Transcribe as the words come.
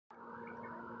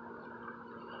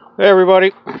Hey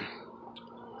everybody.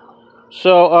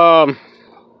 So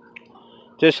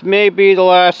this may be the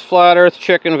last flat earth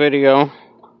chicken video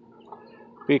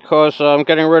because I'm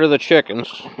getting rid of the chickens.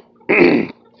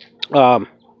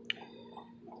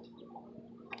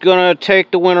 Gonna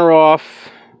take the winter off.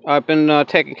 I've been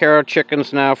taking care of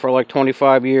chickens now for like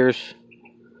 25 years.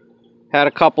 Had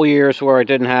a couple years where I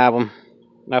didn't have them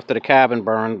after the cabin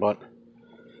burned, but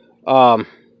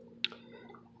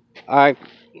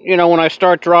when I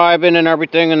start driving and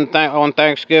everything, and on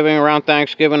Thanksgiving, around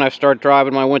Thanksgiving, I start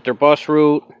driving my winter bus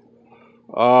route.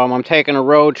 I'm taking a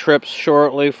road trip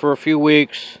shortly for a few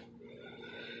weeks,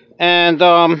 and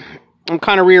I'm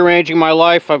kind of rearranging my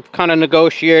life. I'm kind of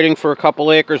negotiating for a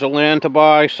couple acres of land to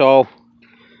buy, so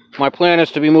my plan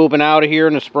is to be moving out of here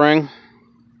in the spring.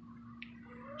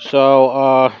 So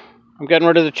I'm getting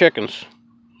rid of the chickens.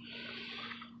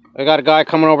 I got a guy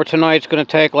coming over tonight. It's going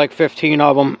to take like 15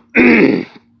 of them.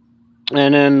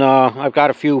 And then I've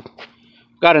got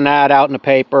an ad out in the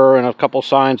paper and a couple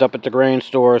signs up at the grain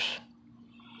stores.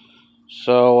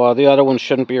 So the other ones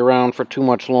shouldn't be around for too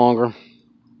much longer.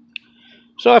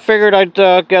 So I figured I'd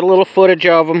get a little footage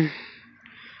of them.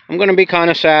 I'm going to be kind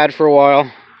of sad for a while.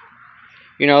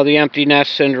 You know, the empty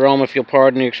nest syndrome, if you'll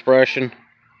pardon the expression.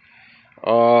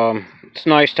 It's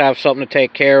nice to have something to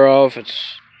take care of.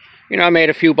 I made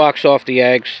a few bucks off the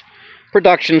eggs.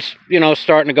 Production's,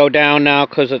 starting to go down now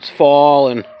because it's fall,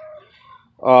 and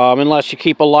unless you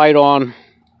keep a light on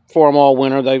for them all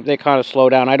winter, they kind of slow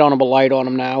down. I don't have a light on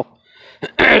them now.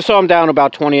 So I'm down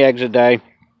about 20 eggs a day.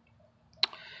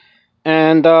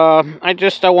 And I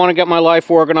want to get my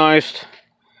life organized.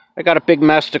 I got a big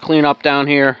mess to clean up down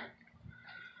here.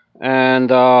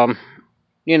 And,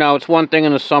 it's one thing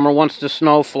in the summer. Once the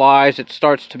snow flies, it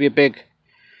starts to be a big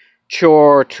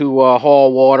chore to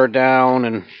haul water down.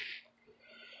 And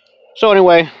so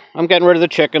anyway, I'm getting rid of the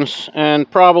chickens. And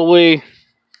probably,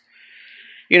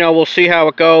 we'll see how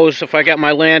it goes if I get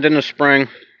my land in the spring.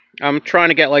 I'm trying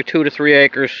to get like 2 to 3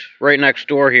 acres right next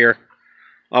door here,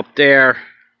 up there,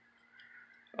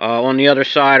 on the other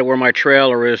side of where my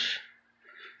trailer is.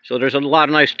 So there's a lot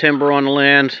of nice timber on the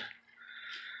land.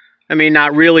 I mean,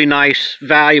 not really nice,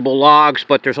 valuable logs,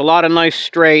 but there's a lot of nice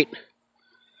straight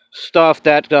stuff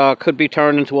that could be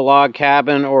turned into a log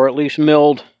cabin, or at least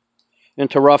milled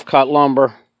into rough cut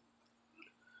lumber.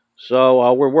 So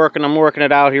I'm working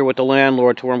it out here with the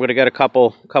landlord to where I'm going to get a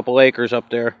couple acres up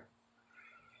there.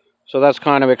 So that's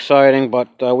kind of exciting, but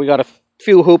we got a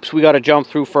few hoops we got to jump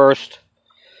through first.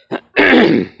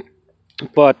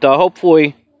 But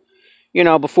hopefully,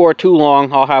 before too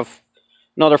long, I'll have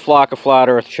another flock of flat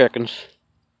earth chickens.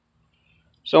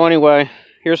 So anyway,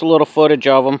 here's a little footage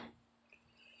of them.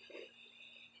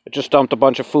 I just dumped a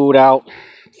bunch of food out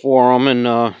for them, and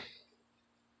I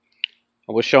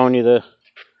was showing you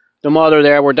the mother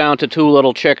there. We're down to 2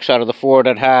 little chicks out of the 4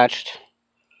 that hatched.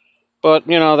 But,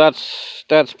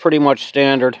 that's pretty much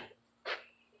standard.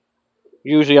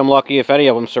 Usually I'm lucky if any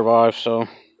of them survive, so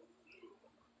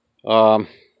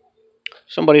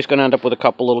somebody's going to end up with a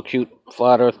couple little cute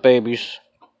flat earth babies.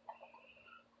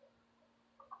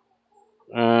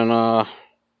 And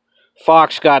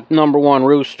Fox got #1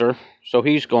 rooster, so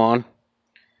he's gone.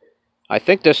 I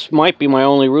think this might be my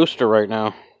only rooster right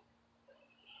now.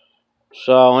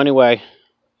 So anyway,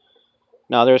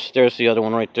 now there's the other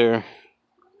one right there.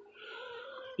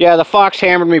 Yeah, the fox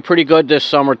hammered me pretty good this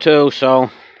summer too, so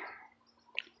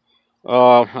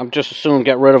I'm just as soon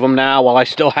get rid of them now while I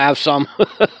still have some.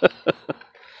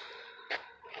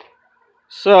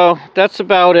 So that's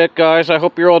about it, guys. I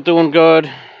hope you're all doing good.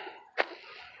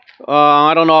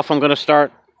 I don't know if I'm going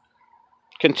to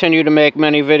continue to make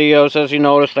many videos. As you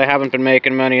noticed, I haven't been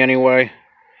making many anyway.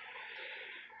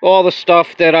 All the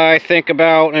stuff that I think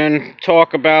about and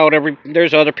talk about,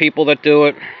 there's other people that do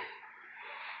it.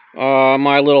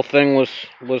 My little thing was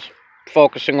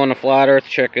focusing on the flat earth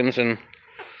chickens, and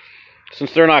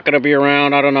since they're not going to be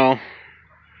around, I don't know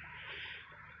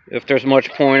if there's much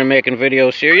point in making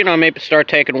videos here. Maybe start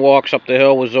taking walks up the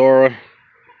hill with Zora.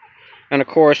 And of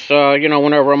course,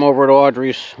 whenever I'm over at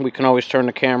Audrey's, we can always turn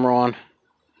the camera on.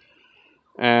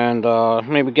 And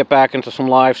maybe get back into some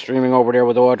live streaming over there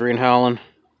with Audrey and Helen.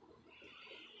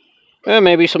 And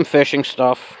maybe some fishing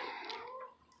stuff.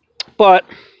 But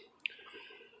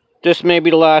this may be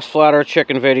the last flat earth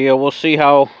chicken video. We'll see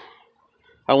how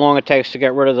long it takes to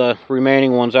get rid of the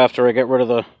remaining ones after I get rid of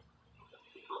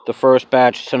the first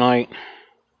batch tonight.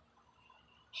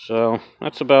 So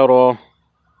that's about all.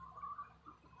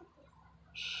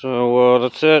 So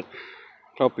that's it.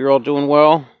 Hope you're all doing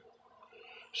well.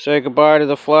 Say goodbye to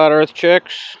the flat earth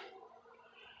chicks.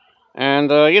 And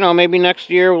maybe next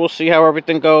year we'll see how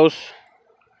everything goes.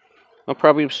 I'll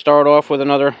probably start off with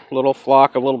another little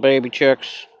flock of little baby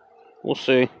chicks. We'll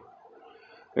see.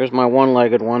 There's my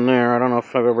one-legged one there. I don't know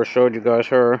if I've ever showed you guys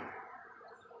her.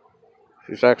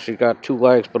 She's actually got 2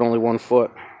 legs, but only 1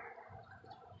 foot.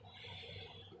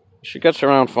 She gets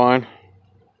around fine.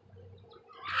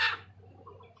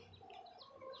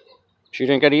 She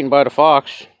didn't get eaten by the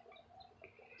fox,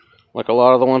 like a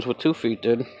lot of the ones with 2 feet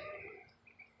did.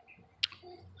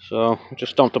 So,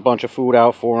 just dumped a bunch of food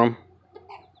out for them.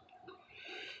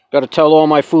 Got to tell all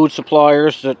my food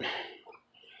suppliers that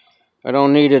I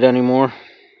don't need it anymore.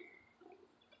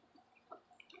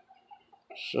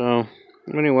 So,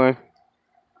 anyway.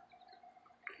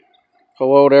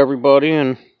 Hello to everybody,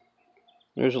 and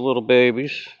there's the little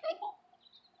babies.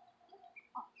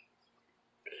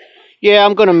 Yeah,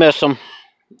 I'm going to miss them.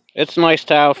 It's nice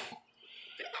to have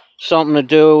something to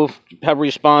do, have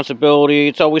responsibility.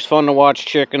 It's always fun to watch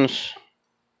chickens.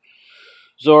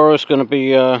 Zora's going to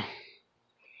be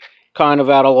kind of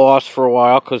at a loss for a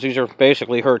while, because these are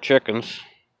basically her chickens.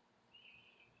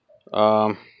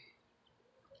 You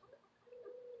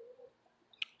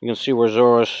can see where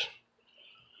Zora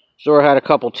had a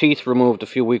couple teeth removed a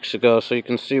few weeks ago, so you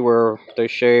can see where they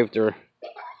shaved her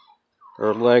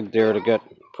leg there to get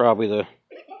probably the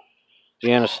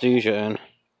anesthesia in.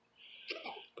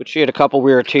 But she had a couple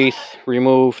rear teeth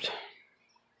removed,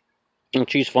 and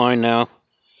she's fine now.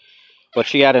 But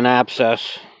she had an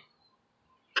abscess.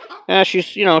 Yeah,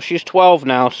 she's 12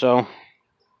 now, so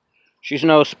she's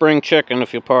no spring chicken,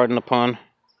 if you'll pardon the pun.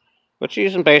 But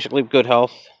she's in basically good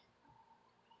health.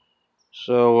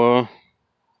 So,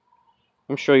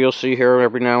 I'm sure you'll see her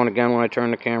every now and again when I turn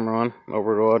the camera on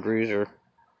over to Audrey's, or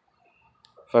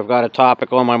if I've got a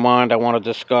topic on my mind I want to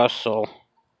discuss, I'll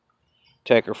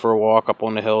take her for a walk up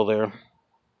on the hill there.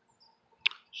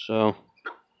 So,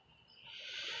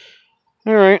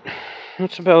 alright,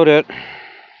 that's about it.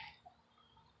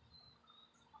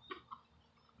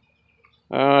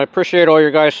 I appreciate all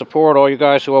your guys' support, all you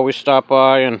guys who always stop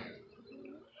by and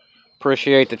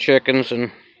appreciate the chickens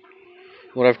and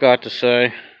what I've got to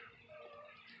say.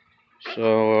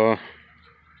 So,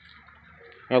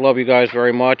 I love you guys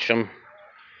very much. I'm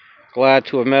glad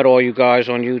to have met all you guys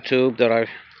on YouTube that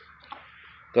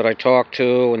I talk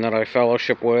to and that I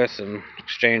fellowship with and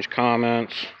exchange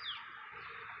comments.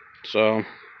 So,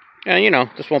 and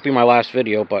this won't be my last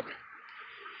video, but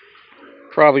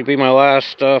probably be my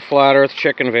last Flat Earth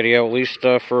chicken video, at least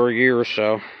for a year or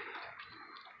so.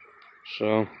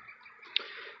 So,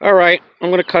 alright,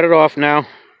 I'm going to cut it off now.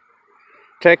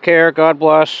 Take care, God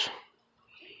bless.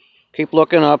 Keep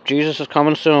looking up, Jesus is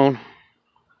coming soon.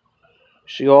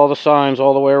 See all the signs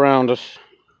all the way around us.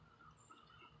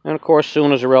 And of course,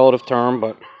 soon is a relative term,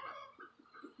 but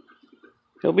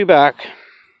he'll be back.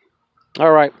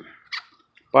 Alright,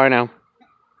 bye now.